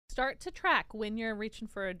Start to track when you're reaching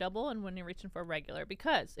for a double and when you're reaching for a regular,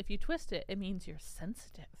 because if you twist it, it means you're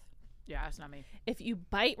sensitive. Yeah, it's not me. If you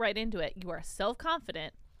bite right into it, you are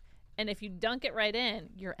self-confident. And if you dunk it right in,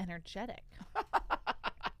 you're energetic.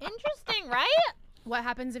 Interesting, right? What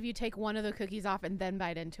happens if you take one of the cookies off and then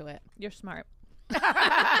bite into it? You're smart.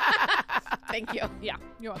 Thank you. Yeah,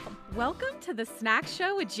 you're welcome. Welcome to the Snack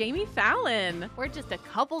Show with Jamie Fallon. We're just a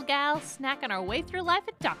couple gals snacking our way through life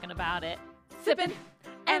and talking about it. Sipping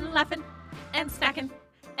and laughing And snacking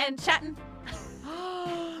and chatting.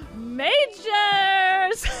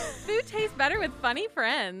 Majors! Food tastes better with funny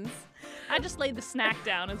friends. I just laid the snack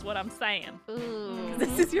down is what I'm saying. Ooh.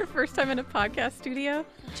 This is your first time in a podcast studio?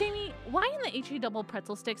 Jamie, why in the HE double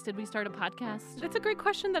pretzel sticks did we start a podcast? That's a great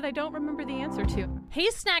question that I don't remember the answer to. Hey,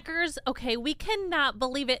 snackers. Okay, we cannot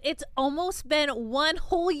believe it. It's almost been 1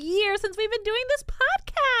 whole year since we've been doing this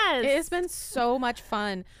podcast. It has been so much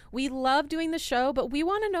fun. We love doing the show, but we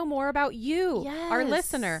want to know more about you, our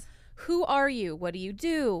listener. Who are you? What do you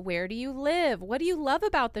do? Where do you live? What do you love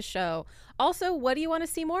about the show? Also, what do you want to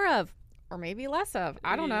see more of? Or maybe less of.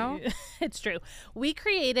 I don't know. It's true. We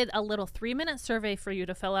created a little 3-minute survey for you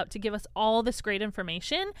to fill out to give us all this great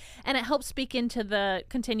information, and it helps speak into the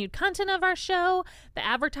continued content of our show, the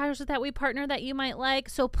advertisers that we partner that you might like.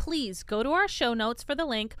 So please go to our show notes for the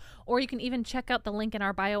link, or you can even check out the link in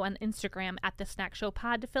our bio on Instagram at the Snack Show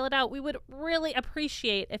Pod to fill it out. We would really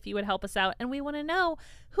appreciate if you would help us out, and we want to know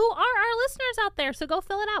who are our listeners out there. So go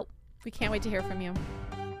fill it out. We can't wait to hear from you.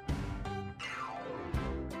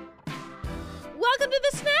 Welcome to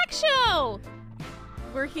the Snack Show.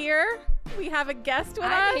 We're here. We have a guest with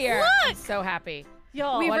us. I'm here. Look! I'm so happy.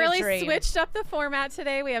 Y'all. We What a really dream. switched up the format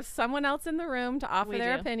today. We have someone else in the room to offer We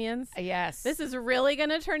their do. opinions. Yes. This is really going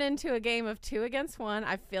to turn into a game of 2 against 1.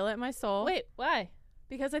 I feel it in my soul. Wait, why?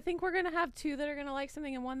 Because I think we're going to have 2 that are going to like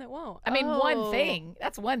something and 1 that won't. I mean, Oh. one thing.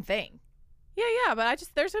 That's one thing. Yeah, but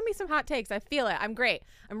there's going to be some hot takes. I feel it. I'm great.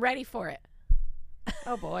 I'm ready for it.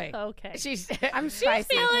 Oh, boy. Okay. I'm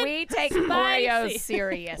spicy. feeling We take spicy. Oreos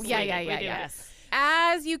seriously. Yeah. We do. Yes.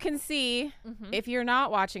 As you can see, Mhm. if you're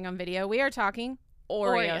not watching on video, we are talking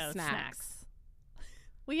Oreo snacks.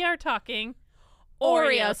 We are talking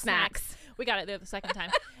Oreo snacks. We got it there the second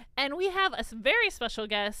time. And we have a very special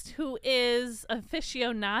guest who is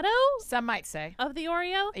aficionado Some might say. of the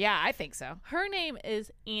Oreo. Yeah, I think so. Her name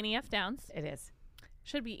is Annie F. Downs. It is.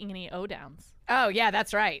 Should be Annie O. Downs. Oh, yeah,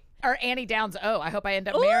 that's right. Or Annie Downs. Oh, I hope I end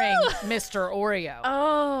up marrying Mr. Oreo.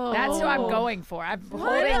 Oh. That's who I'm going for. I'm holding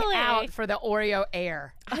Really? out for the Oreo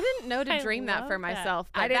air. I didn't know to I dream that for love that. myself,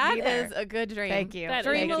 I but didn't that either. is a good dream. Thank you. That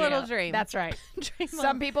Dream is a good. little dream. That's right. Dream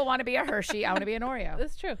Some people want to be a Hershey. I want to be an Oreo.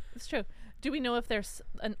 That's true. That's true. Do we know if there's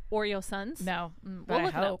an Oreo Sons? No. We'll but I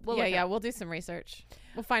look it up. hope. We'll yeah, look it yeah, up. we'll do some research.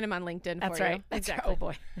 We'll find him on LinkedIn That's for right. you. That's Exactly. Oh,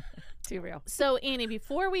 boy. Too real. So, Annie,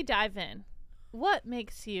 before we dive in, what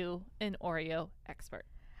makes you an Oreo expert?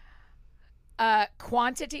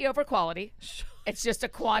 Quantity over quality. It's just a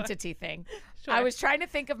quantity thing. Sure. I was trying to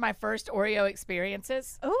think of my first Oreo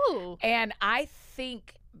experiences, Ooh. and I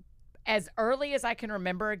think as early as I can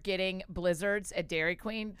remember getting blizzards at Dairy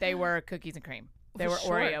Queen, they were cookies and cream. They were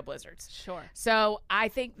Sure. Oreo blizzards. Sure. So I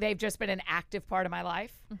think they've just been an active part of my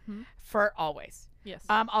life Mm-hmm. for always. Yes.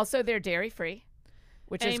 Also, they're dairy free,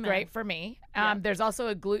 which is Amen. great for me. Yeah. There's also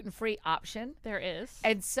a gluten-free option. There is.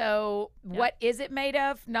 And so what is it made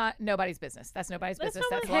of? Not nobody's business. That's nobody's That's business.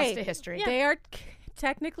 That's nobody's- lost Hey, to history. Yeah. They are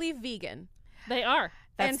technically vegan. They are.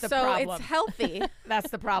 That's and the so problem. it's healthy.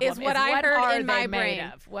 That's the problem. is what I heard are in my they made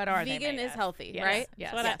brain. of? What are they Vegan made is of? healthy, Yes. right?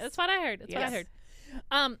 Yes. That's what I heard. That's what I Yes.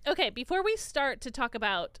 heard. Okay, before we start to talk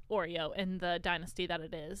about Oreo and the dynasty that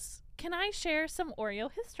it is, can I share some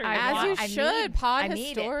Oreo history? I As want- you I should, need- pod I need it.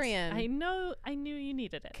 historian. I knew you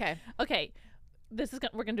needed it. Okay. Okay.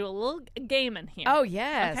 We're gonna do a little game in here. Oh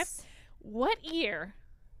yes. What year?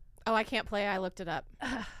 Oh, I can't play. I looked it up.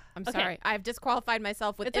 I'm Okay. sorry. I've disqualified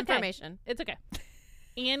myself with It's okay. information. It's okay.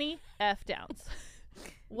 Annie F. Downs.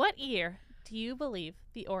 What year do you believe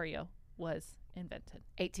the Oreo was invented?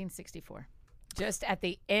 1864. Just at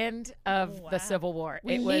the end of Wow. the Civil War.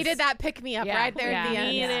 We it was, needed that pick me up Yeah. right there at the Yeah.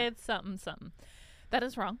 end. Needed something. That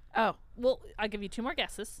is wrong. Oh, Well, I'll give you 2 more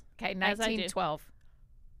guesses. okay. As I do. 1912.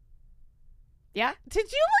 Yeah. Did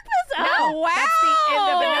you look this up? No, wow. that's the end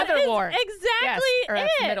of That another is war. Exactly Yes, or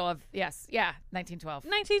that's it. middle of yeah, 1912.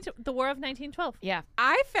 The War of 1912. Yeah.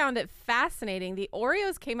 I found it fascinating. The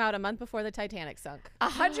Oreos came out a month before the Titanic sunk.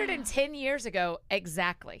 110 years ago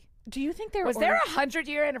exactly. Do you think there Was there a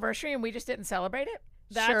 100-year anniversary and we just didn't celebrate it?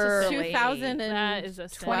 That's a Surely. silly- 2012. That is a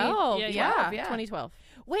silly- 12. Yeah, Yeah, yeah. 2012.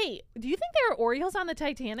 Wait, do you think there are Oreos on the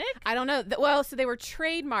Titanic? I don't know. Well, so they were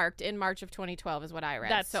trademarked in March of 2012 is what I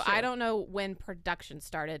read. That's so true. I don't know when production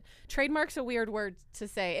started. Trademark's a weird word to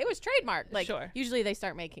say. It was trademarked. Like, Sure. usually they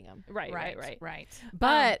start making them. Right.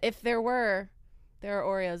 But if there are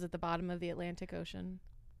Oreos at the bottom of the Atlantic Ocean.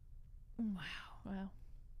 Wow.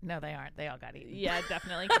 No, they aren't. They all got eaten. Yeah,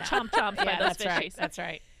 definitely. Chomp by those that's fishies. right. That's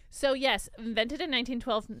right. So, yes, invented in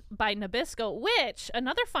 1912 by Nabisco, which,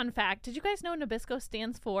 another fun fact, did you guys know Nabisco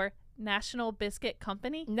stands for National Biscuit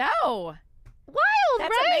Company? No. Wild, That's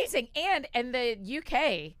right? amazing. And in the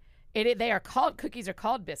UK, cookies are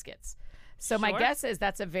called biscuits. So my Sure. guess is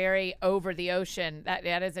that's a very over the ocean. That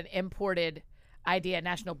is an imported idea.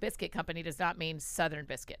 National Biscuit Company does not mean Southern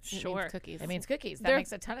biscuits. It Sure. means cookies. It means cookies. That There-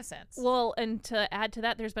 makes a ton of sense. Well, and to add to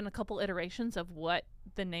that, there's been a couple iterations of what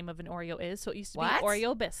the name of an Oreo is. So it used to What? be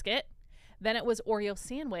Oreo biscuit. Then it was Oreo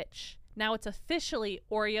sandwich. Now it's officially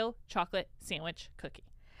Oreo chocolate sandwich cookie.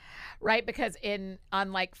 Right, because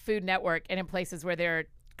on like Food Network and in places where there are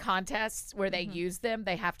contests where they use them,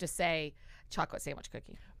 they have to say chocolate sandwich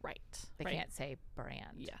cookie. Right. They right. can't say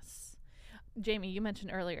brand. Yes. Jamie, you mentioned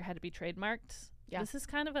earlier it had to be trademarked. Yeah. This is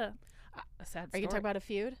kind of a sad Are story. you going to talk about a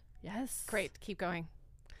feud? Yes. Great. Keep going.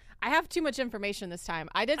 I have too much information this time.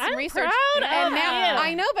 I did some I'm research. proud and of now you.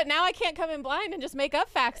 I know, but now I can't come in blind and just make up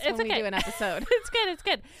facts It's when we okay. do an episode. It's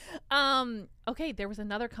good. Okay, there was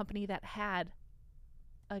another company that had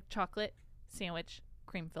a chocolate sandwich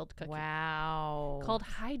cream-filled cookie Wow. called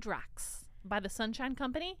Hydrax by the Sunshine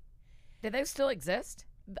Company. Do those still exist?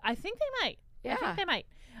 I think they might. I Yeah. think they might.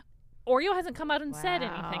 Oreo hasn't come out and said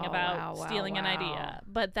anything Wow, about wow, stealing an wow. idea,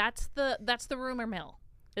 but that's the rumor mill.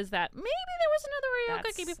 Is that maybe there was another Oreo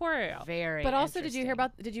That's cookie before Oreo? Very. But also, did you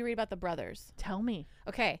interesting. read about the brothers? Tell me.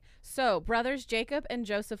 Okay, so brothers Jacob and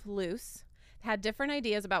Joseph Luce had different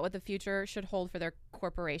ideas about what the future should hold for their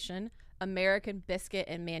corporation, American Biscuit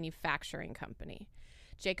and Manufacturing Company.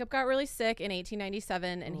 Jacob got really sick in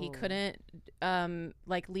 1897, and he couldn't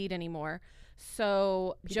lead anymore.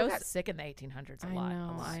 So People got sick in the 1800s a lot.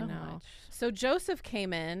 I So know. much. So Joseph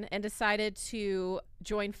came in and decided to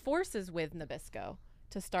join forces with Nabisco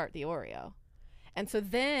to start the Oreo. And so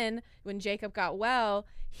then when Jacob got well,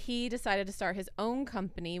 he decided to start his own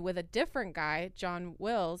company with a different guy, John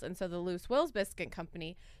Wills, and so the Luce Wills Biscuit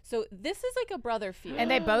Company. So this is like a brother feud.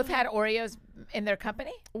 And they both had Oreos in their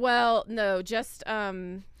company? Well, no, just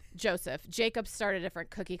Joseph. Jacob started a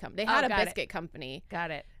different cookie company. They had a got it. biscuit company,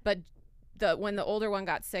 Got it. but when the older one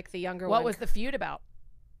got sick, the younger What one was the feud about?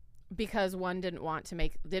 because one didn't want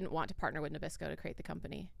to partner with Nabisco to create the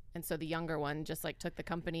company. And so the younger one just took the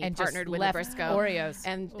company And partnered just with left Nabisco Oreos.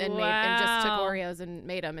 and just took Wow. Oreos and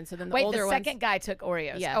made them. And so then the Wait, older the ones, second guy took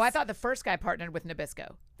Oreos. Yes. Oh, I thought the first guy partnered with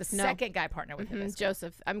Nabisco. The No. second guy partnered with Nabisco.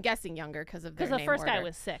 Joseph, I'm guessing younger because of their Because the name first guy order.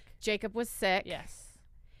 was sick. Jacob was sick. Yes.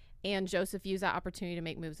 And Joseph used that opportunity to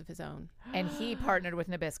make moves of his own. And he partnered with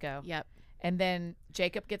Nabisco. Yep. And then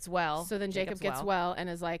Jacob gets well. So then Jacob Jacob's gets well and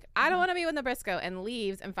is like, I don't want to be with Nabisco, and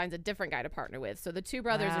leaves and finds a different guy to partner with. So the two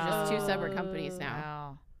brothers are just two separate companies now.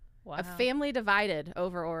 Wow. Wow. A family divided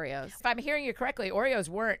over Oreos. If I'm hearing you correctly, Oreos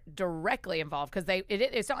weren't directly involved because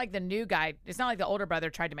it's not like the new guy, it's not like the older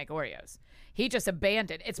brother tried to make Oreos. He just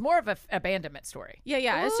abandoned. It's more of an abandonment story.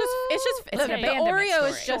 Yeah. It's just It's an the abandonment Oreo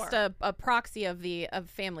is story. just a proxy of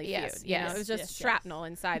Family Yes, Feud. You know, yes, it was just yes. shrapnel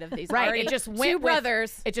inside of these. Right. already It just two went with,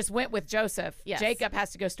 brothers. It just went with Joseph. Yes. Jacob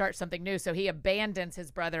has to go start something new, so he abandons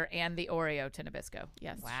his brother and the Oreo to Nabisco.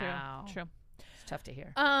 Yes. Wow. True. It's tough to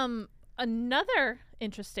hear. Another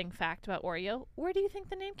interesting fact about Oreo. Where do you think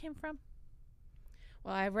the name came from?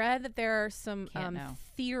 Well, I read that there are some Can't know.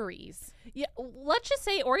 theories. Yeah, let's just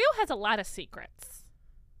say Oreo has a lot of secrets.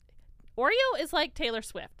 Oreo is like Taylor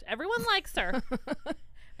Swift. Everyone likes her.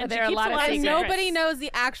 And There are a she keeps lot of of secrets. Nobody knows the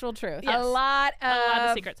actual truth. Yes. A lot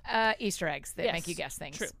of secrets. Easter eggs that Yes. make you guess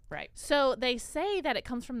things. True. Right. So they say that it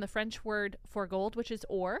comes from the French word for gold, which is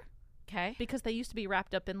or, Okay. because they used to be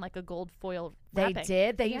wrapped up in like a gold foil They wrapping.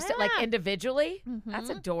 did. They used to like Yeah. individually. That's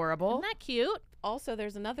Mhm. adorable. Isn't that cute? Also,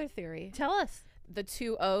 there's another theory. Tell us. The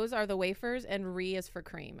two O's are the wafers and Re is for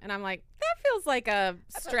cream. And I'm like, that feels like a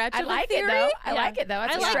stretch I of like a theory. it though. I Yeah. like it though.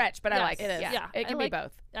 It's I a like- stretch, but I yes, like it. it is. Yeah. Yeah, It I can like- be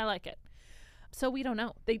both. I like it. So we don't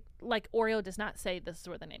know. They Oreo does not say this is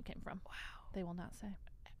where the name came from. Wow. They will not say.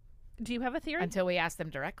 Do you have a theory? Until we ask them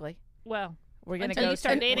directly. Well, We're gonna until go you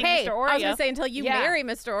start to- dating Hey, Mr. I was Oreo. gonna say until you Yeah. marry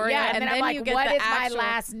Mr. Oreo, Yeah, and then I'm like, you get what the is actual. my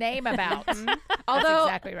last name about? Although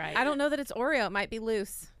exactly right. I don't know that it's Oreo. It might be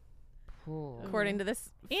loose, Ooh. according to this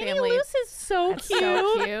Annie family. Luce is so That's cute.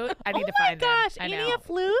 so cute. I need oh to my find them. gosh, I Annie know. F.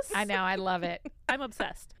 Luce. I know. I love it. I'm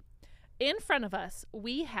obsessed. In front of us,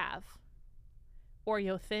 we have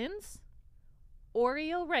Oreo Thins,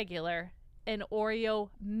 Oreo Regular, and Oreo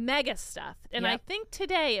mega stuffed. And I Yep. think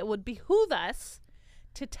today it would behoove us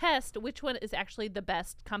to test which one is actually the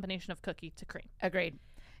best combination of cookie to cream. Agreed.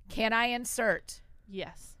 Can I insert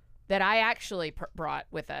Yes. that I actually brought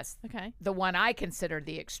with us Okay. the one I considered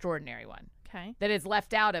the extraordinary one Okay. that is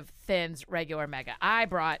left out of Thin's regular mega? I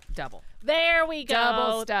brought double. There we go.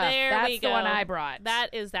 Double stuff. There That's we the go. one I brought. That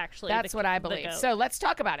is actually That's what I the believe. goat. So let's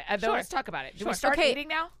talk about it. Sure. Let's talk about it. Do we Sure. start Okay. eating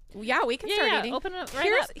now? Yeah, we can start yeah, eating. open it right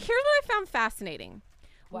here's up. here's what I found fascinating.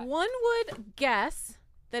 What? One would guess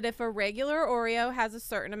that if a regular Oreo has a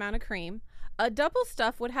certain amount of cream, a double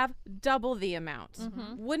stuff would have double the amount.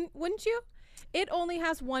 Wouldn't you? It only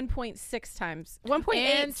has 1.6 times,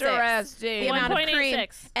 1.86 Interesting. the amount of cream,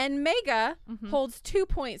 1.86. and Mega holds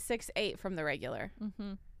 2.68 from the regular.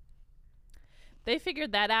 They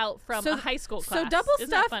figured that out from a high school class. So double Isn't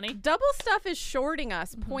that stuff, funny? double stuff is shorting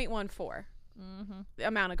us 0.14 the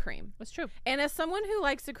amount of cream. That's true. And as someone who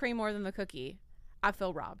likes the cream more than the cookie, I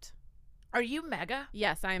feel robbed. Are you mega?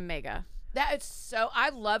 Yes, I am Mega. That is so. I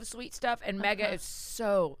love sweet stuff, and mega is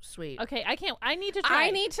so sweet. Okay, I need to try. I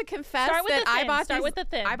need to confess Start with that the I thin. bought Start these. with the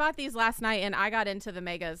thin. I bought these last night, and I got into the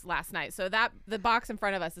Megas last night. So that the box in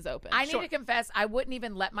front of us is open. I need to confess, I wouldn't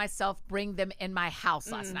even let myself bring them in my house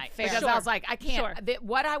last night fair. because Sure. I was like, I can't. Sure.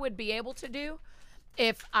 What I would be able to do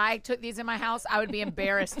if I took these in my house, I would be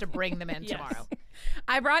embarrassed to bring them in Yes. tomorrow.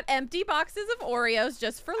 I brought empty boxes of Oreos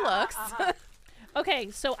just for looks. Okay,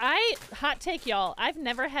 so hot take, y'all. I've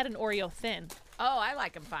never had an Oreo thin. Oh, I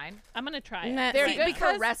like them fine. I'm gonna try it. Nah, They're see, good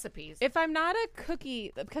because for recipes. if I'm not a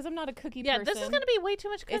cookie, because I'm not a cookie Yeah, person. this is gonna be way too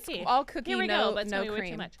much It's cookie. all cookie, Here we no- go, but it's no gonna be way too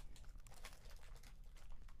cream. much.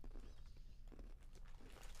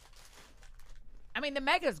 I mean, the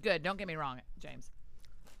mega's good. Don't get me wrong, James.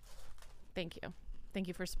 Thank you. Thank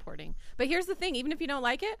you for supporting. But here's the thing: even if you don't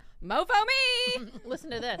like it, mofo me. Listen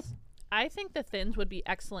to this. I think the thins would be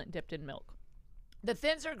excellent dipped in milk. The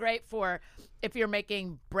thins are great for if you're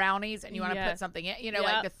making brownies and you want to Yeah. put something in. You know,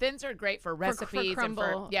 Yep. like the thins are great for recipes and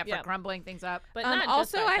crumble. for Yep. crumbling things up. But not just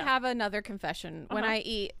Also, that, I though. have another confession. When I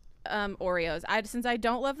eat Oreos, since I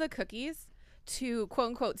don't love the cookies, to quote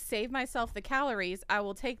unquote save myself the calories, I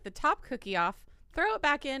will take the top cookie off, throw it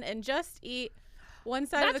back in, and just eat one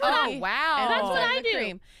side of the That's what I- cookie. Oh, wow. and That's one what side I of the do.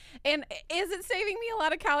 cream. And is it saving me a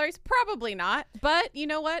lot of calories? Probably not. But you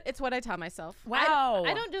know what? It's what I tell myself. Wow.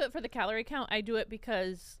 I don't do it for the calorie count. I do it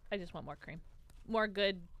because I just want more cream, more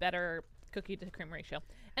good, better cookie to cream ratio.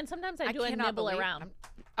 And sometimes I do a cannot nibble believe around.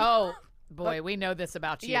 Oh, boy, we know this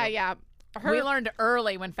about you. Yeah. We learned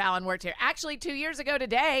early when Fallon worked here. Actually, 2 years ago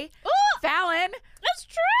today, Fallon, That's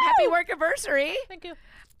true. happy work anniversary. Thank you.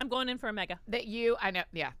 I'm going in for a mega. I know,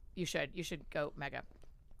 yeah, you should go mega.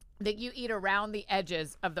 That you eat around the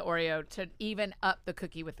edges of the Oreo to even up the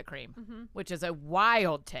cookie with the cream, which is a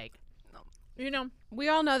wild take. You know, We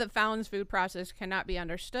all know that Fallon's food process cannot be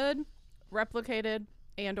understood, replicated,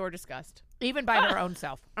 and or discussed. Even by her own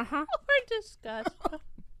self. we're disgust.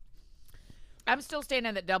 I'm still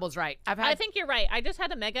standing that double's right. I think you're right. I just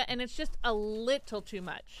had a mega, and it's just a little too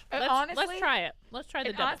much. Let's honestly, try it. Let's try the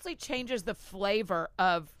it double. honestly changes the flavor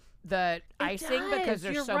of the icing because does.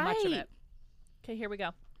 there's You're so much of right. it. Okay, here we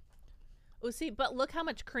go. Oh, see, but look how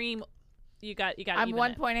much cream you got. You got. I'm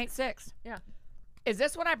even it. 1.86. Yeah. Is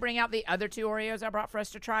this when I bring out the other two Oreos I brought for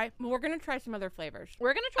us to try? We're going to try some other flavors.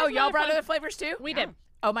 We're gonna try. Oh, some y'all other brought fun- other flavors too? We did.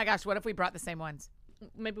 Oh my gosh, what if we brought the same ones?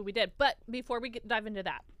 Maybe we did. But before we dive into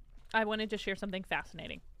that, I wanted to share something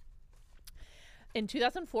fascinating. In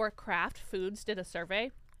 2004, Kraft Foods did a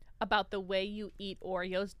survey about the way you eat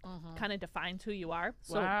Oreos kind of defines who you are.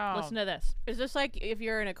 So Wow. listen to this. Is this like if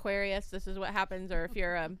you're an Aquarius, this is what happens, or if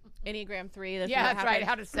you're Enneagram 3, this Yeah, is what that's right. happens?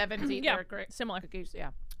 How to 17 Yeah, correct similar. cookies.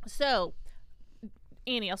 Yeah. So,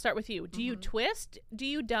 Annie, I'll start with you. Do you twist, do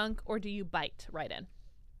you dunk, or do you bite right in?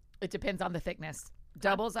 It depends on the thickness.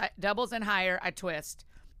 Doubles and higher, I twist.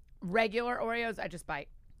 Regular Oreos, I just bite.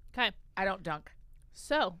 Okay. I don't dunk.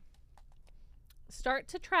 So, start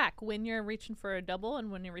to track when you're reaching for a double and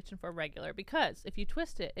when you're reaching for a regular, because if you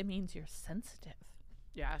twist it, it means you're sensitive.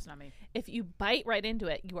 Yeah, that's not me. If you bite right into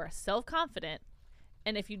it, you are self-confident.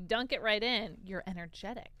 And if you dunk it right in, you're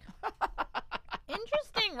energetic.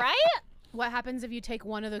 Interesting, right? What happens if you take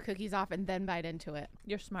one of the cookies off and then bite into it?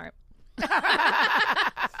 You're smart.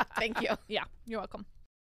 Thank you. Yeah, you're welcome.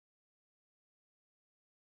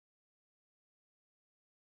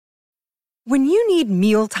 When you need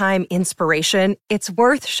mealtime inspiration, it's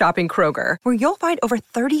worth shopping Kroger, where you'll find over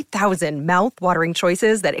 30,000 mouth-watering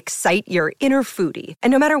choices that excite your inner foodie. And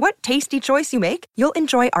no matter what tasty choice you make, you'll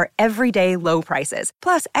enjoy our everyday low prices,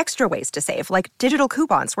 plus extra ways to save, like digital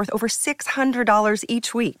coupons worth over $600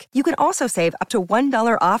 each week. You can also save up to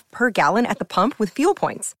 $1 off per gallon at the pump with fuel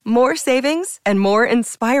points. More savings and more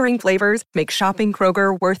inspiring flavors make shopping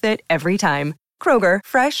Kroger worth it every time. Kroger,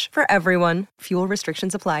 fresh for everyone. Fuel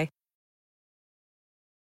restrictions apply.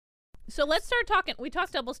 So let's start talking. We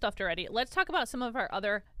talked double stuffed already. Let's talk about some of our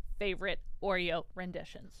other favorite Oreo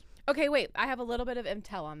renditions. Okay, wait. I have a little bit of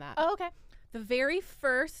intel on that. Oh, okay. The very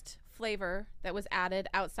first flavor that was added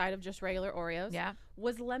outside of just regular Oreos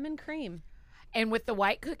was lemon cream. And with the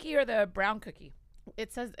white cookie or the brown cookie?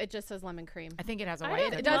 It just says lemon cream. I think it has a white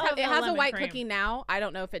cookie. It does have, it has a white cream. cookie now. I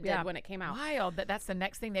don't know if it did when it came out. Wild that that's the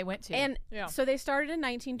next thing they went to. And so they started in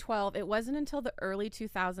 1912. It wasn't until the early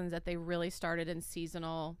 2000s that they really started in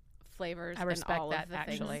seasonal flavors. I respect and all that, of the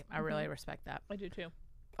actually. things. I really respect that. I do too.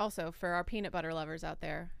 Also, for our peanut butter lovers out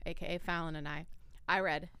there, aka Fallon and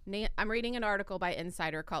I'm reading an article by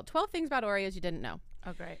Insider called 12 Things About Oreos You Didn't Know.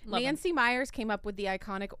 Oh, great. Nancy Myers came up with the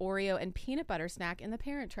iconic Oreo and peanut butter snack in The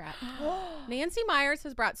Parent Trap. Nancy Myers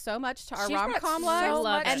has brought so much to our rom-com lives,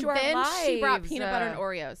 and then she brought peanut butter and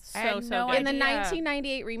Oreos. So good. In the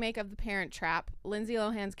 1998 remake of The Parent Trap, Lindsay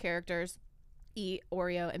Lohan's characters eat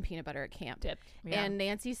Oreo and peanut butter at camp. And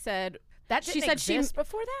Nancy said that didn't exist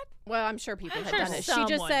before that? Well, I'm sure people had sure done it. She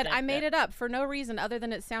just said, did I made it up for no reason other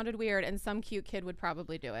than it sounded weird and some cute kid would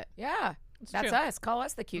probably do it. Yeah. That's true. us. Call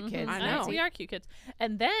us the cute kids. I know. We are cute kids.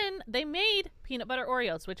 And then they made peanut butter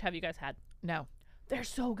Oreos, which have you guys had? No. They're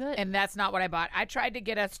so good. And that's not what I bought. I tried to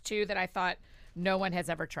get us two that I thought no one has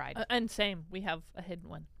ever tried. And same. We have a hidden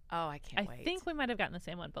one. Oh, I can't wait. I think we might have gotten the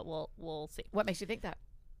same one, but we'll see. What makes you think that?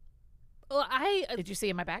 Well, Did you see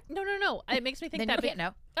in my back? No. It makes me think Then that you can't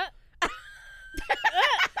know.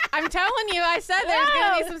 I'm telling you, I said there's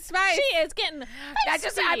going to be some spice. She is getting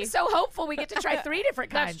I'm so hopeful we get to try 3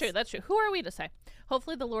 different kinds. That's true. Who are we to say?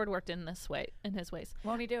 Hopefully the Lord worked in his ways.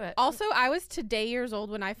 Won't he do it? Also, I was today years old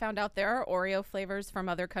when I found out there are Oreo flavors from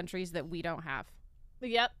other countries that we don't have.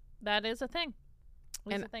 Yep, that is a thing.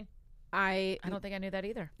 And a thing. I don't think I knew that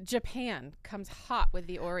either. Japan comes hot with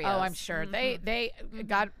the Oreos. Oh, I'm sure. They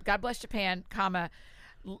God bless Japan,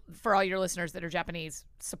 for all your listeners that are Japanese,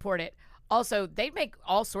 support it. Also, they make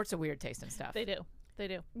all sorts of weird tasting stuff. They do.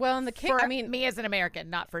 Well, and me as an American,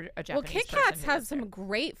 not for a Japanese Well, Kit person Kats who has lives some there.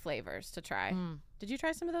 great flavors to try. Did you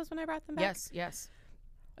try some of those when I brought them back? Yes.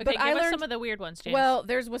 Okay, But give I us learned- some of the weird ones, James. Well,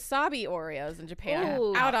 there's wasabi Oreos in Japan.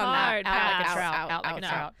 Ooh, out on hard that. pass. Out like a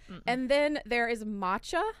trout. And then there is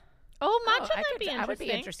matcha. matcha I might be interesting. I would be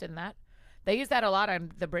interested in that. They use that a lot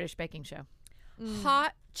on the British baking show.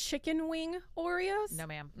 Hot chicken wing Oreos. No,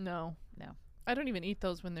 ma'am. No. I don't even eat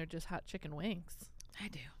those when they're just hot chicken wings. I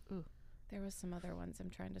do. Ooh. There was some other ones.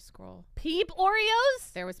 I'm trying to scroll. Peep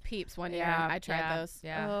Oreos? There was Peeps one year. I tried those.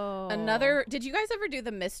 Yeah. Oh. Did you guys ever do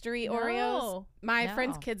the mystery Oreos? No. My No.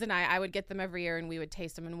 friends' kids and I would get them every year and we would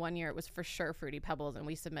taste them. And one year it was for sure Fruity Pebbles and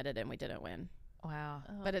we submitted and we didn't win. Wow.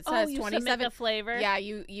 But it says you 27 submit the flavor. Yeah,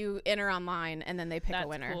 you enter online and then they pick That's a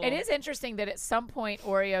winner. cool. It is interesting that at some point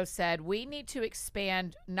Oreo said we need to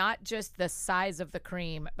expand not just the size of the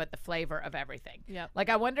cream, but the flavor of everything. Yep. Like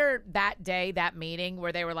I wonder that day, that meeting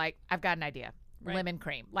where they were like, I've got an idea. Right. Lemon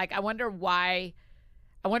cream. Like I wonder why.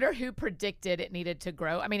 I wonder who predicted it needed to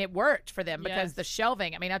grow. I mean, it worked for them because Yes. the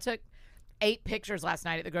shelving. I mean, I took 8 pictures last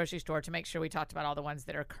night at the grocery store to make sure we talked about all the ones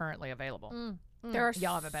that are currently available. There are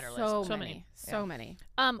Y'all have a better list. so So many. many.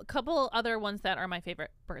 Couple other ones that are my favorite: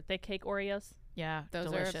 birthday cake Oreos. Yeah, Those are-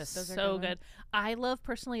 delicious. those are So good good. I love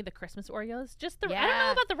personally the Christmas Oreos. Just I don't Yeah.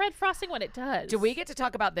 know about the red frosting, what it does. Do we get to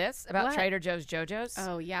talk about this? About What? Trader Joe's JoJo's?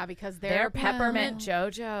 Oh yeah, because They're they're peppermint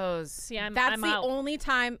JoJo's. See, I'm That's the out. only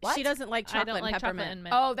time What? she doesn't like I chocolate don't and like peppermint. chocolate and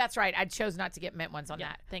mint. Oh, that's right. I chose not to get mint ones on yeah,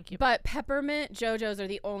 that. thank you. But peppermint JoJo's are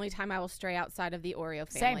the only time I will stray outside of the Oreo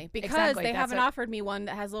Same. family because Exactly. they That's haven't it. offered me one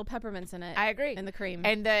that has little peppermints in it. I agree. And the cream.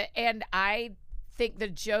 And I think the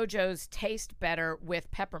JoJo's taste better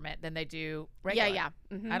with peppermint than they do regular. yeah.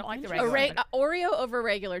 Mhm. I don't like the A regular. but, Oreo over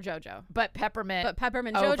regular JoJo. but peppermint. But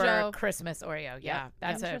peppermint over JoJo. Christmas Oreo. Yeah,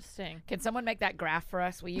 that's it. Interesting. Can someone make that graph for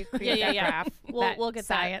us? Will you create that yeah. graph? We'll get that.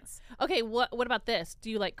 science. Okay, what about this?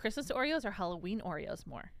 Do you like Christmas Oreos or Halloween Oreos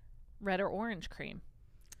more? Red or orange cream?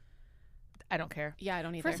 I don't care. Yeah, I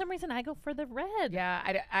don't either. For some reason, I go for the red.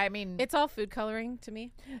 Yeah, I mean, It's all food coloring to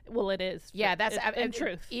me. Well, it is. yeah, that's in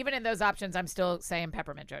truth. Even in those options, I'm still saying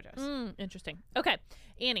peppermint JoJo's. Interesting. Okay,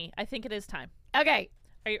 Annie, I think it is time. Okay.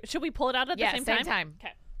 Should we pull it out at Yeah, the same same time? time.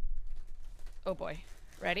 Okay. Oh boy.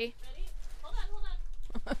 Ready? Ready? Hold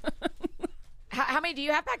on. How many do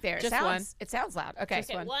you have back there? Just one. one. It sounds loud. Okay.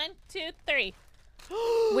 Just one. 1, 2, 3.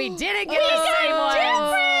 We didn't get the same one.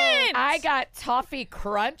 Different. I got toffee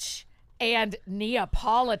crunch and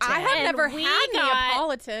Neapolitan. I have And never we had got-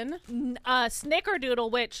 Neapolitan. Snickerdoodle,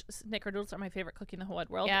 which Snickerdoodles are my favorite cookie in the whole wide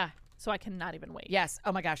world. Yeah. So I cannot even wait. Yes.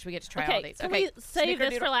 Oh my gosh, we get to try all Okay, these. can we save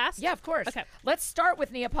this for last? Yeah, of course. Okay. Let's start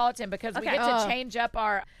with Neapolitan because we Okay. get to change up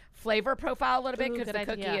our flavor profile a little bit Ooh, because good the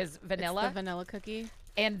cookie idea. is vanilla. It's the vanilla cookie.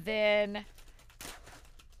 And then,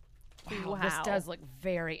 wow, this Wow. does look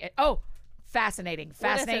very. Fascinating,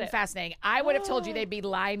 fascinating, it? fascinating. I would have told you they'd be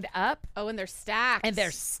lined up, Oh, and they're stacked. and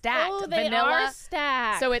they're stacked. Oh, they vanilla. are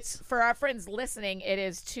stacked. So it's for our friends listening. It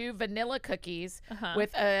is 2 vanilla cookies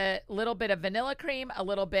with a little bit of vanilla cream, a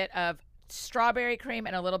little bit of strawberry cream,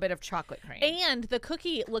 and a little bit of chocolate cream. And the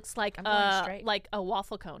cookie looks like going straight. a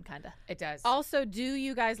waffle cone, kind of. It does. Also, do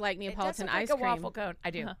you guys like It does Neapolitan look like ice a cream? waffle cone. I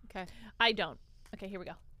do. Okay. I don't. Okay, here we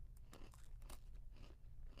go.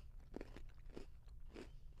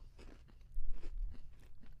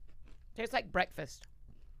 Tastes like breakfast.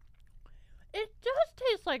 It does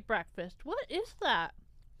taste like breakfast. What is that?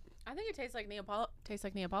 I think it tastes like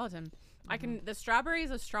Neapolitan. I can. The strawberry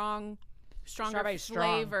is a stronger Strawberry's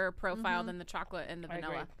strong. flavor profile than the chocolate and the I agree.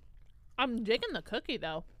 vanilla. I'm digging the cookie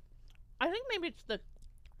though. I think maybe it's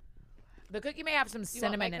The cookie may have some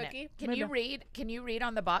cinnamon my in cookie? it. Can you read? Can you read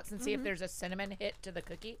on the box and see if there's a cinnamon hit to the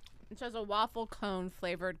cookie? It says a waffle cone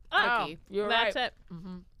flavored Oh. cookie. You're that's right. it.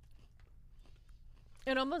 Mm-hmm.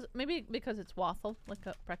 It almost maybe because it's waffle, like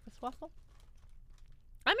a breakfast waffle.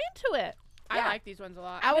 I'm into it. I Yeah. like these ones a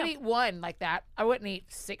lot. I would eat one like that. I wouldn't eat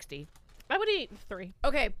 60. I would eat 3.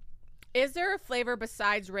 Okay. Is there a flavor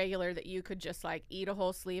besides regular that you could just like eat a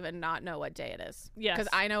whole sleeve and not know what day it is? Yes. Because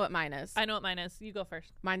I know what mine is. I know what mine is. You go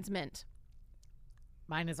first. Mine's mint.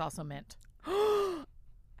 Mine is also mint.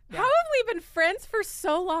 How have we been friends for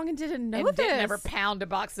so long and didn't know And this? didn't ever pound a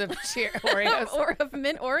box of Oreos. or of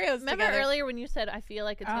mint Oreos Remember together. earlier when you said I feel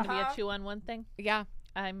like it's going to be a 2-on-1 thing? Yeah.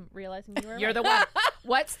 I'm realizing you were You're right. the one.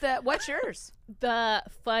 What's yours? The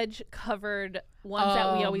fudge covered ones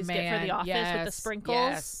that we Oh, always get for man. the office with the Yes, sprinkles.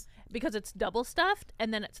 yes. Because it's double stuffed,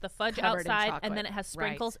 and then it's the fudge Covered in outside, chocolate. and then it has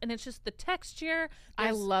sprinkles, and it's just the texture. I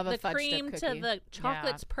There's love a the fudge cream dip to cookie. the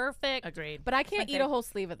chocolate's perfect. Agreed. But I can't eat a whole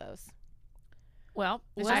sleeve of those. Well,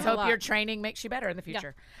 It's I just a hope lot. your training makes you better in the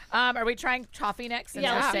future. Are we trying toffee next? since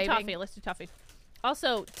Yeah, we're let's do saving? toffee. Let's do toffee.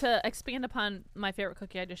 Also, to expand upon my favorite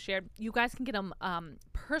cookie I just shared, you guys can get them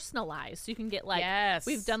personalized. So you can get like, Yes.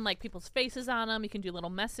 we've done like people's faces on them. You can do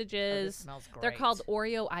little messages. smells They're great. called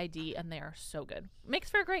OREO ID, and they are so good.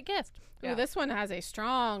 Makes for a great gift. Yeah. Ooh, this one has a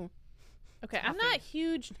strong. Okay, I'm not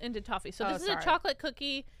huge into toffee. So Oh, this is sorry. a chocolate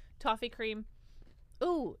cookie, toffee cream.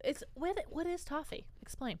 Ooh, it's what is toffee?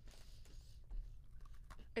 Explain.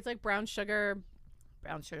 It's like brown sugar.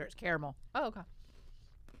 Brown sugar. It's caramel. Oh, okay.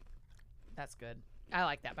 That's good. I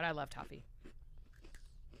like that, but I love toffee.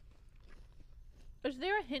 Is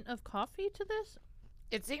there a hint of coffee to this?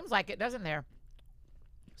 It seems like it, doesn't there?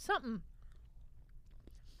 Something.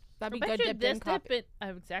 That'd I be bet good you dipped this in coffee. dip it.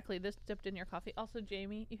 Exactly, this dipped in your coffee. Also,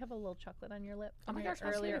 Jamie, you have a little chocolate on your lip. Oh my from your gosh,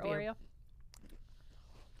 how sweet earlier of you. Oreo.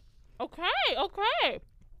 Okay.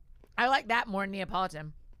 I like that more than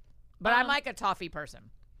Neapolitan. But I'm like a toffee person.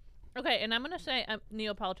 Okay, and I'm gonna say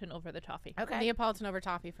Neapolitan over the toffee. Okay. Neapolitan over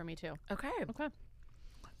toffee for me too. Okay. Okay.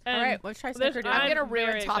 All right, let's try this- snickerdoodle. I'm going to very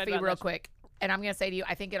ruin excited toffee about real this. quick. And I'm going to say to you,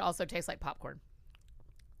 I think it also tastes like popcorn.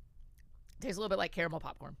 Tastes a little bit like caramel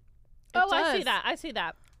popcorn. Oh, I see does. that. I see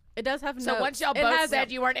that. It does have So notes. once y'all It both has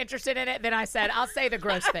said you weren't interested in it, then I said, I'll say the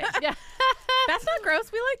gross thing. Yeah. That's not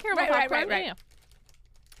gross. We like caramel Right, popcorn. right. Yeah.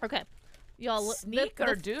 Okay. Y'all,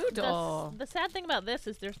 Sneakerdoodle. The sad thing about this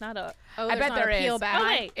is there's not a. Oh, I there's bet not there a peel is. back. Oh,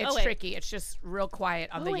 wait. It's tricky. It's just real quiet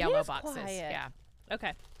on the it yellow is boxes. quiet. Yeah.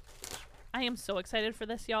 Okay. I am so excited for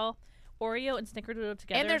this, y'all. Oreo and Snickerdoodle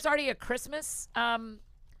together. And there's already a Christmas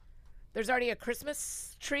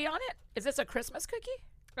tree on it. Is this a Christmas cookie?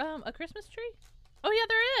 a Christmas tree. Oh yeah,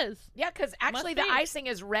 there is. Yeah, because actually the be. icing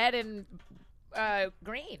is red and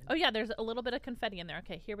green. Oh yeah, there's a little bit of confetti in there.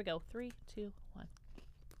 Okay, here we go. 3, 2, 1.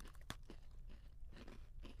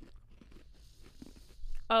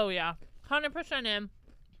 Oh yeah, 100% in.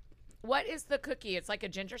 What is the cookie? It's like a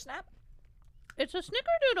ginger snap? It's a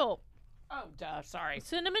Snickerdoodle. Oh, duh. Sorry.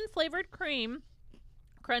 Cinnamon flavored cream,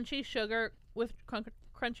 crunchy sugar with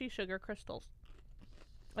crunchy sugar crystals,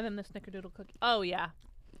 and then the Snickerdoodle cookie. Oh yeah,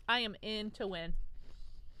 I am in to win.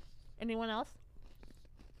 Anyone else?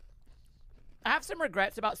 I have some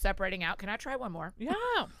regrets about separating out. Can I try one more? Yeah.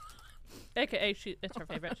 AKA, it's her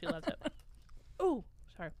favorite. She loves it. Ooh,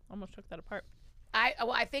 sorry, almost took that apart.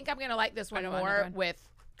 I think I'm gonna like this one don't want more another one. with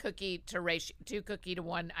cookie to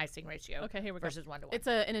one icing ratio. Okay, here we go. Versus 1 to 1. It's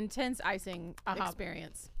an intense icing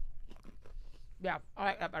experience. Yeah, I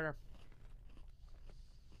like that better.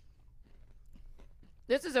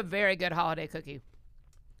 This is a very good holiday cookie.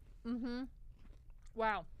 Mm-hmm.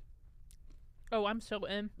 Wow. Oh, I'm so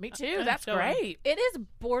in. Me too. I'm That's so in. great. It is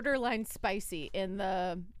borderline spicy in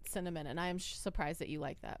the cinnamon, and I am surprised that you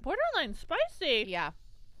like that. Borderline spicy. Yeah.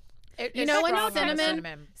 You know when when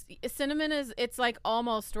cinnamon is, it's like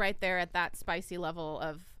almost right there at that spicy level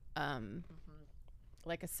of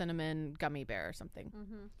like a cinnamon gummy bear or something.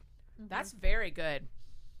 Mm-hmm. Mm-hmm. That's very good.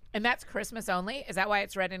 And that's Christmas only? Is that why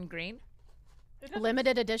it's red and green?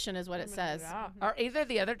 Limited edition is what it says. Yeah. Are either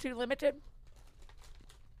the other two limited?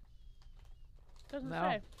 Doesn't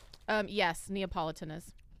No. say. Yes, Neapolitan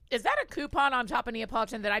is. Is that a coupon on top of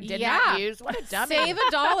Neapolitan that I did Yeah. not use? What a dummy. Save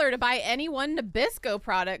 $1 to buy any one Nabisco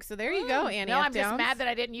product. So there you go, Annie. No, I'm just mad that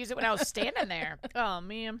I didn't use it when I was standing there. Oh,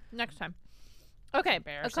 man. Next time. Okay, a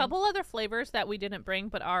Embarrassing. couple other flavors that we didn't bring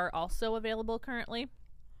but are also available currently.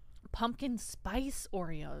 Pumpkin spice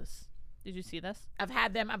Oreos. Did you see this? I've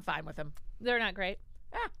had them. I'm fine with them. They're not great.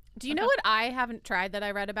 Do you know what I haven't tried that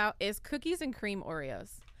I read about is cookies and cream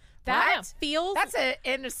Oreos. That What? feels. That's an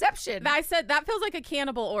interception. I said that feels like a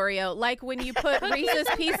cannibal Oreo, like when you put Reese's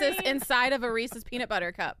Pieces inside of a Reese's peanut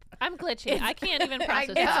butter cup. I'm glitchy. I can't even process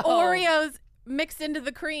know. that. It's Oreos mixed into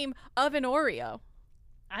the cream of an Oreo.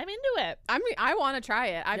 I'm into it. I want to try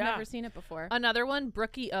it. I've Yeah. never seen it before. Another one,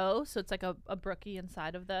 Brookie O. So it's like a brookie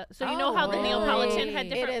inside of the. So you know how the really? Neapolitan had It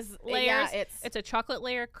different is- layers? yeah, it's a chocolate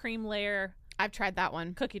layer, cream layer, I've tried that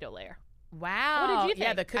one. cookie dough layer. Wow. What did you Yeah,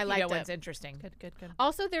 think? the cookie I liked dough it. one's interesting. Good, good, good.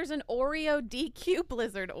 Also, there's an Oreo DQ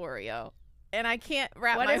Blizzard Oreo, and I can't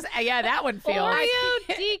wrap What my. is? Yeah, that one feels. Oreo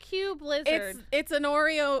DQ Blizzard. It's an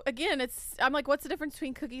Oreo again. I'm like, what's the difference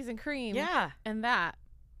between cookies and cream? Yeah. and that.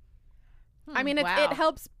 I mean, Wow. it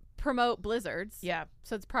helps promote blizzards. Yeah.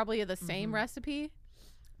 So it's probably the same recipe.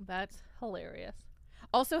 That's hilarious.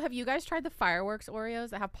 Also, have you guys tried the fireworks Oreos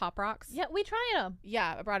that have Pop Rocks? Yeah, we tried them.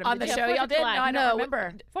 Yeah, I brought them On the Yeah, show 4th y'all of did? July. No, I don't No,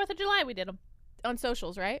 remember. 4th of July, we did them. on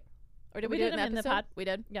socials, right? Or did we, We do did it them in the episode? pod. We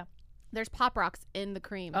did. Yeah. There's Pop Rocks in the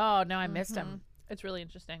cream. Oh, no, I missed them. It's really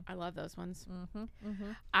interesting. I love those ones.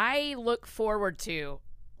 I look forward to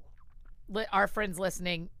our friends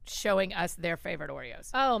listening showing us their favorite Oreos.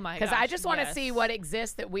 Oh my gosh. Because I just want to yes. see what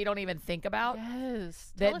exists that we don't even think about.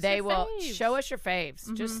 Yes. Tell That us they your will faves. show us your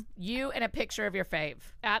faves. Just you and a picture of your fave.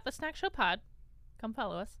 At the Snack Show Pod. Come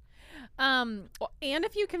follow us. And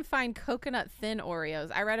if you can find coconut thin Oreos,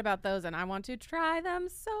 I read about those and I want to try them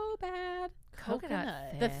so bad.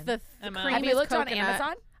 Coconut. The Emma. cream Have you is looked on coconut.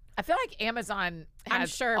 Amazon? I feel like Amazon has I'm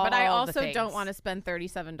sure, but I all the also don't things. want to spend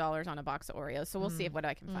 $37 on a box of Oreos. So we'll see what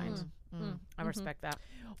I can find. I respect that.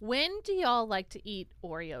 When do y'all like to eat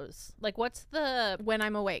Oreos? Like, what's the When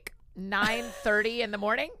I'm awake. 9:30 in the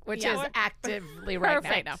morning, which Yeah. is actively right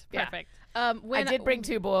perfect? now. Yeah. Perfect. When I did bring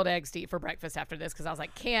 2 boiled eggs to eat for breakfast after this because I was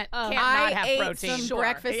like, can't not I have ate protein. some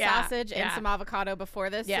breakfast Yeah, sausage and yeah. some avocado before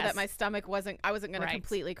this so Yes. that my stomach I wasn't going Right. to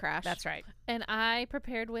completely crash. That's right. And I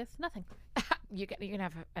prepared with nothing. You can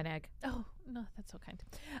have an egg. Oh, no, that's so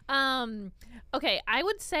kind. Okay, I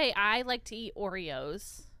would say I like to eat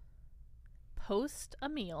Oreos post a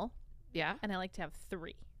meal, Yeah. and I like to have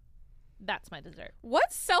 3. That's my dessert.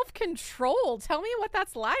 What's self-control? Tell me what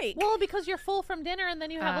that's like. Well, because you're full from dinner and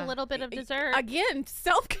then you have a little bit of dessert. Again,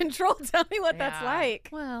 self-control. Tell me what that's Yeah. like.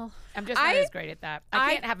 Well, I'm just not as great at that.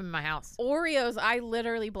 I can't have them in my house. Oreos, I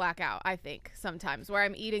literally black out, I think, sometimes, where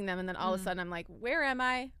I'm eating them and then all of a sudden I'm like, where am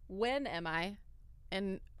I? When am I?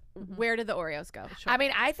 And where did the Oreos go? I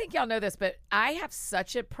mean, I think y'all know this, but I have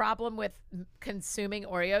such a problem with consuming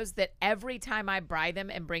Oreos that every time I buy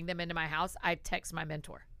them and bring them into my house, I text my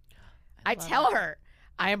mentor. I tell her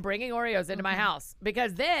I am bringing Oreos into my house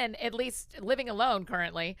because then, at least living alone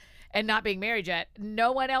currently and not being married yet,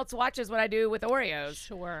 no one else watches what I do with Oreos.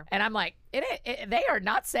 sure. And I'm like, they are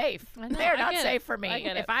not safe. I know, They are I not get safe it. for me. I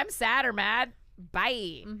get If it. I'm sad or mad,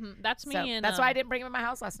 bye. That's me. So and that's why I didn't bring them in my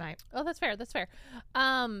house last night. Oh, that's fair. That's fair.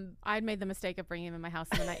 I'd made the mistake of bringing them in my house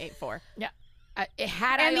and then I ate 4. Yeah.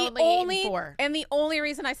 Had and I only eaten 4. And the only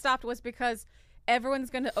reason I stopped was because everyone's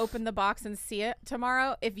going to open the box and see it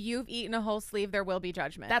tomorrow. If you've eaten a whole sleeve, there will be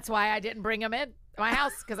judgment. That's why I didn't bring them in my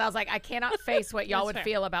house because I was like, I cannot face what y'all That's would fair.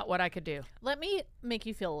 feel about what I could do. Let me make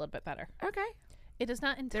you feel a little bit better. Okay. It is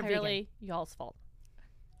not vegan. entirely y'all's fault.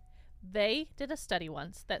 They did a study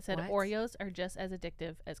once that said What? Oreos are just as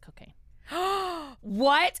addictive as cocaine.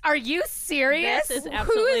 What? Are you serious? This is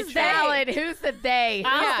absolutely Who's true. valid? Who's the they? Who's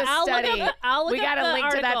the I'll study? look we up gotta the link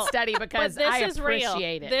to that article. study because But this I is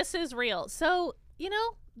appreciate real. it. This is real. So,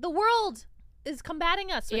 the world is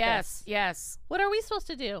combating us with this. Yes. What are we supposed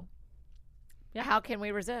to do? Yeah. How can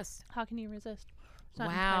we resist? How can you resist? It's not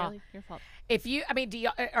Wow. entirely your fault. If you, I mean,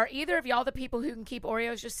 are either of y'all the people who can keep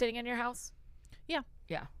Oreos just sitting in your house? Yeah.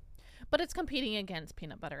 Yeah. But it's competing against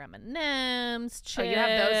peanut butter M&Ms, chips. Oh, you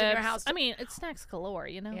have those in your house? I mean, it's snacks galore,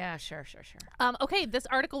 you know? Yeah, sure. Okay, this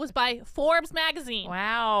article was by Forbes magazine.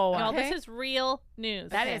 Wow. Y'all, this is real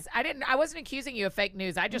news. That is, I wasn't accusing you of fake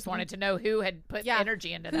news. I just wanted to know who had put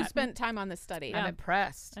energy into Who that. spent time on this study? I'm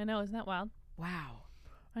impressed. I know, isn't that wild? Wow.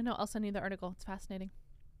 I know, I'll send you the article. It's fascinating.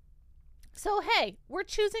 So, hey, we're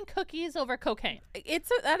choosing cookies over cocaine. That is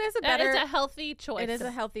a That better. is a healthy choice. It is a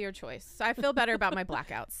healthier choice. So I feel better about my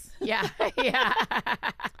blackouts. Yeah.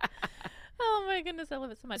 Oh my goodness, I love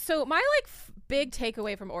it so much. So my big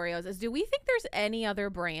takeaway from Oreos is, do we think there's any other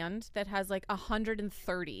brand that has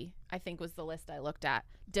 130, I think was the list I looked at,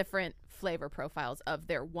 different flavor profiles of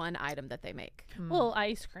their one item that they make? Well,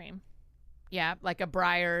 ice cream. Yeah, like a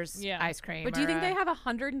Breyer's ice cream. But do you think they have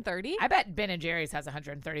 130? I bet Ben and Jerry's has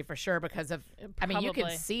 130 for sure because of, I mean, you can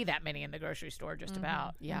Probably. see that many in the grocery store just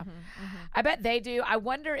about. Yeah. I bet they do. I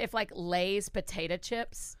wonder if Lay's potato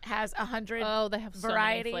chips has 100 Oh, they have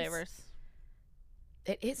varieties. so many flavors.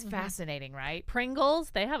 It is fascinating, right? Pringles,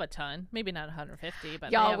 they have a ton. Maybe not 150, but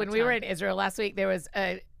they Y'all, have when a we ton. were in Israel last week, there was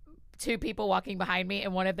two people walking behind me,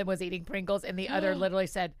 and one of them was eating Pringles, and the other literally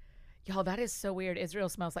said, y'all, that is so weird. Israel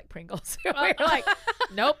smells like Pringles. We were like,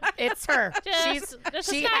 nope, it's her. Just a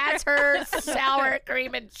She snacker. has her sour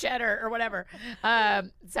cream and cheddar or whatever.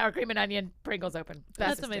 Sour cream and onion Pringles open.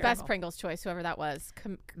 That's amazing. Best Pringles choice, whoever that was.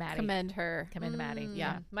 Maddie. Commend her. Commend Maddie.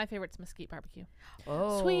 Yeah. My favorite's mesquite barbecue.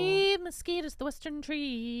 Oh. Sweet mesquite is the Western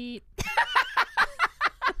treat.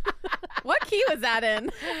 What key was that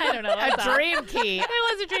in? I don't know. A dream key. It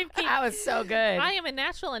was a dream key. That was so good. I am a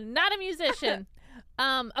Nashville and not a musician.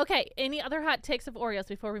 Okay. Any other hot takes of Oreos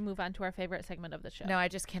before we move on to our favorite segment of the show? No, I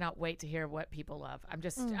just cannot wait to hear what people love. I'm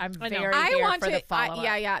I know. very I here want for the to. follow-up.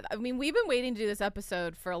 Yeah. I mean, we've been waiting to do this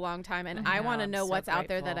episode for a long time, and I want to I'm know so what's out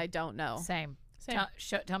there that grateful. I don't know. Same. Same.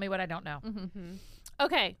 Tell me what I don't know.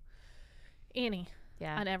 Okay. Annie,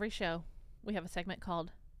 Yeah. on every show, we have a segment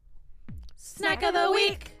called Snack of the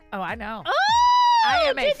Week. Oh, I know. Oh! I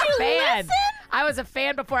am a did you fan. listen? I was a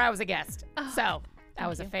fan before I was a guest. So I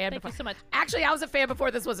was a you. fan Thank before. you so much. Actually, I was a fan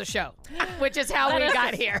before this was a show, which is how That we is-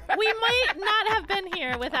 got here. We might not have been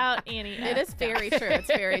here without Annie. It is very true. It's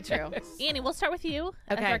very true. Annie, we'll start with you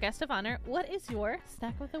as Okay. our guest of honor. What is your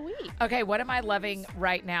snack of the week? Okay, what am I loving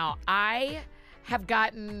right now? I have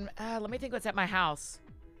gotten. Let me think. What's at my house?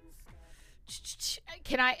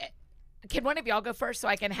 Can one of y'all go first so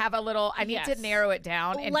I can have a little? I need to Yes. narrow it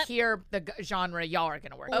down and Let- hear the genre y'all are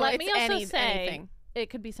going to work. Oh, with. Let it's me also say anything. it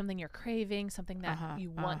could be something you're craving, something that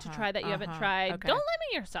you want to uh-huh, try that you haven't uh-huh. tried. Okay. Don't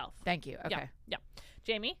limit yourself. Thank you. Okay. Yeah.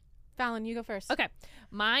 Jamie? Fallon, you go first. Okay.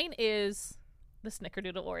 Mine is the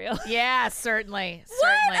Snickerdoodle Oreo. Yeah, certainly.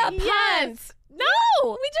 What Certainly. a punt!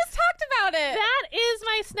 No! We just talked about it. That is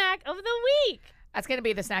my snack of the week. That's going to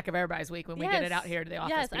be the snack of everybody's week when we get it out here to the office.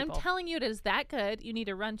 Yes, people. I'm telling you, it is that good. You need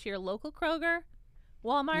to run to your local Kroger,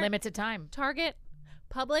 Walmart, Limited time. Target,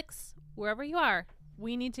 Publix, wherever you are.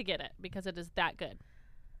 We need to get it because it is that good.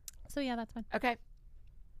 So yeah, that's fine. Okay.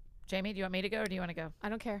 Jamie, do you want me to go or do you want to go? I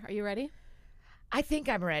don't care. Are you ready? I think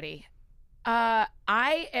I'm ready.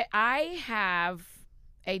 I have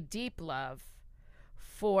a deep love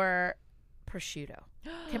for prosciutto.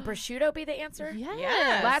 Can prosciutto be the answer?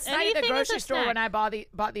 Yes. Last night at the Anything is a grocery store when snack. I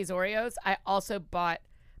bought these Oreos, I also bought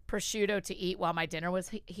prosciutto to eat while my dinner was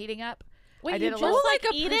heating up. Wait, I did you a just little- like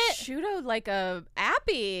a eat it? prosciutto, like a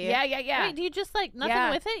appy. Yeah. Wait, do you just like nothing Yeah.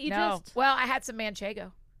 with it? You no. just Well, I had some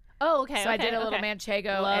manchego. Oh, okay. So I okay, did a little okay.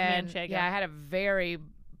 manchego. Love and manchego. Yeah, I had a very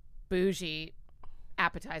bougie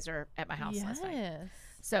appetizer at my house last night. Yes.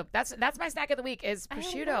 So that's my snack of the week is I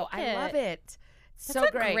prosciutto. like I love it. That's So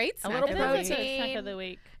a great. great A snack little of It the is a week. good protein. snack of the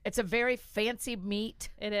week. It's a very fancy meat.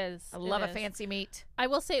 It is. I love It a is. fancy meat. I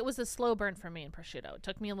will say it was a slow burn for me in prosciutto. It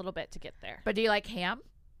took me a little bit to get there. But do you like ham?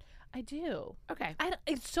 I do. Okay.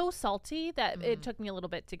 It's so salty that it took me a little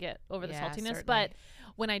bit to get over the Yeah, saltiness. certainly. But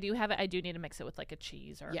when I do have it, I do need to mix it with like a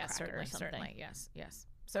cheese or a Yes, cracker certainly, or something. certainly. Yes.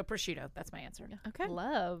 So prosciutto, that's my answer. Okay.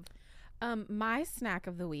 Love. My snack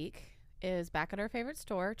of the week is back at our favorite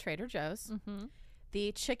store, Trader Joe's. Mm-hmm.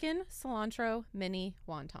 The chicken cilantro mini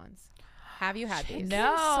wontons. Have you had these?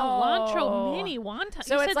 No. Cilantro mini wonton.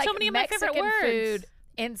 So you it's said like so many of Mexican my favorite words. food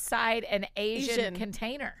inside an Asian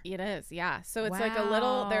container. It is, yeah. So it's like a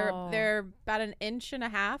little. Wow. They're about an inch and a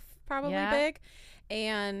half, probably Yeah. big,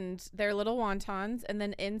 and they're little wontons. And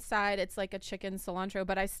then inside, it's like a chicken cilantro.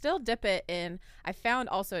 But I still dip it in. I found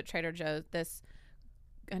also at Trader Joe's this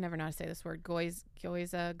I never know how to say this word.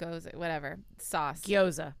 Gyoza, whatever. Sauce.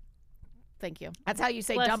 Gyoza. Thank you. That's how you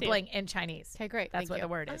say Bless dumpling in Chinese. Okay, great. That's Thank what you. the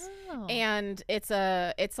word is. Oh. And it's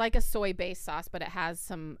like a soy-based sauce, but it has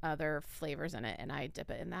some other flavors in it, and I dip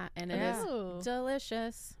it in that, and it Ooh. is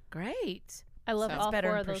delicious. Great. I love So- all Better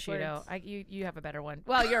four than of those prosciutto. words. You have a better one.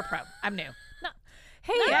 Well, you're a pro. I'm new.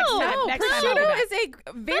 Hey, Next time- no, next time I'll be prosciutto back. is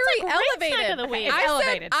a very great elevated. snack of the week. It's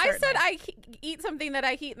elevated, I said certainly. I eat something that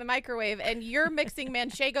I heat in the microwave, and you're mixing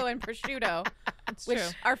manchego and prosciutto, which true.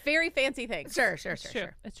 are very fancy things. Sure.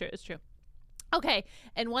 It's true. Okay,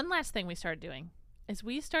 and one last thing we started doing is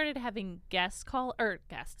we started having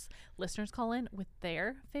listeners call in with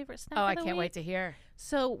their favorite snack Oh, of I the can't week. wait to hear.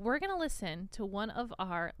 So we're going to listen to one of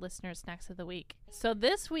our listeners' snacks of the week. So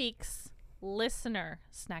this week's listener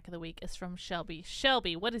snack of the week is from Shelby.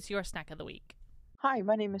 Shelby, what is your snack of the week? Hi,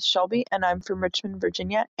 my name is Shelby, and I'm from Richmond,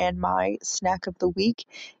 Virginia, and my snack of the week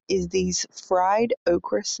is these fried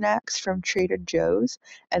okra snacks from Trader Joe's,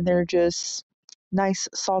 and they're just nice,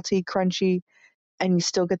 salty, crunchy, and you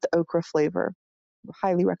still get the okra flavor.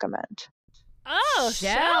 Highly recommend. Oh,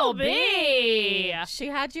 Shelby! She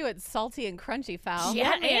had you at salty and crunchy, Foul.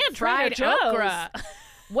 Yeah, had me at and Trader fried Joe's. okra.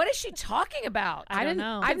 What is she talking about? I don't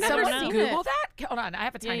know. I've Did never someone seen Google it. that? Hold on, I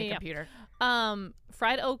have a tiny yeah. computer.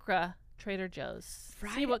 Fried okra, Trader Joe's.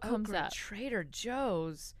 Fried See what comes okra, up. Trader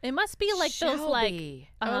Joe's. It must be like those like Shelby.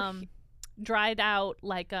 dried out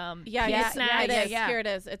like Yeah, Yeah, it yeah, is. yeah. Here it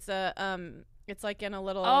is. It's a it's like in a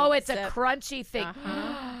little. Oh, it's a zip. crunchy thing.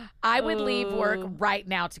 Uh-huh. I would leave work Ooh. right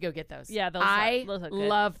now to go get those. Yeah, those I are good.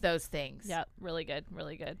 love those things. Yeah, really good,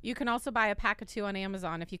 really good. You can also buy a pack of 2 on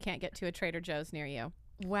Amazon if you can't get to a Trader Joe's near you.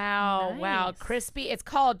 Wow, wow. Nice. Crispy. It's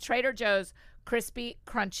called Trader Joe's Crispy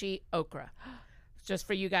Crunchy Okra. Just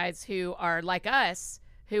for you guys who are like us,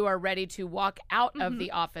 who are ready to walk out of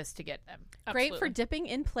the office to get them. Great for Absolutely. dipping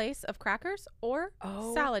in place of crackers or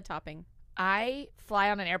Oh. salad topping. I fly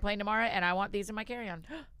on an airplane tomorrow, and I want these in my carry-on.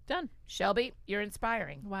 Done. Shelby, you're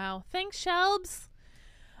inspiring. Wow. Thanks, Shelbs.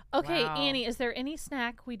 Okay, Wow. Annie, is there any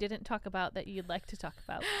snack we didn't talk about that you'd like to talk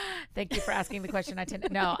about? Thank you for asking the question.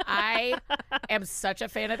 No, I am such a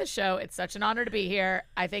fan of the show. It's such an honor to be here.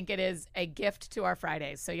 I think it is a gift to our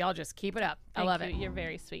Fridays. So y'all just keep it up. I love it. You're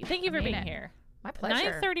very sweet. Thank you for I mean being it. here. My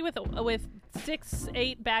pleasure. 9:30 with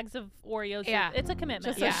 6-8 bags of Oreos. Yeah. It's a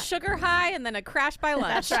commitment. Just a sugar high and then a crash by lunch.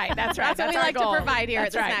 That's right. That's right. That's what we our like to goal. provide here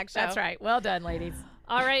That's at the right. Snack Show. That's right. Well done, ladies.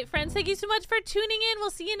 All right, friends. Thank you so much for tuning in. We'll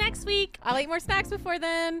see you next week. I'll eat more snacks before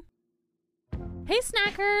then. Hey,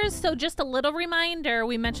 snackers. So just a little reminder,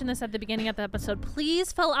 we mentioned this at the beginning of the episode.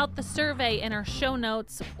 Please fill out the survey in our show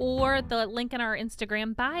notes or the link in our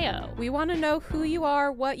Instagram bio. We want to know who you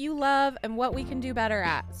are, what you love, and what we can do better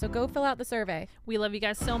at. So go fill out the survey. We love you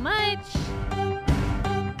guys so much.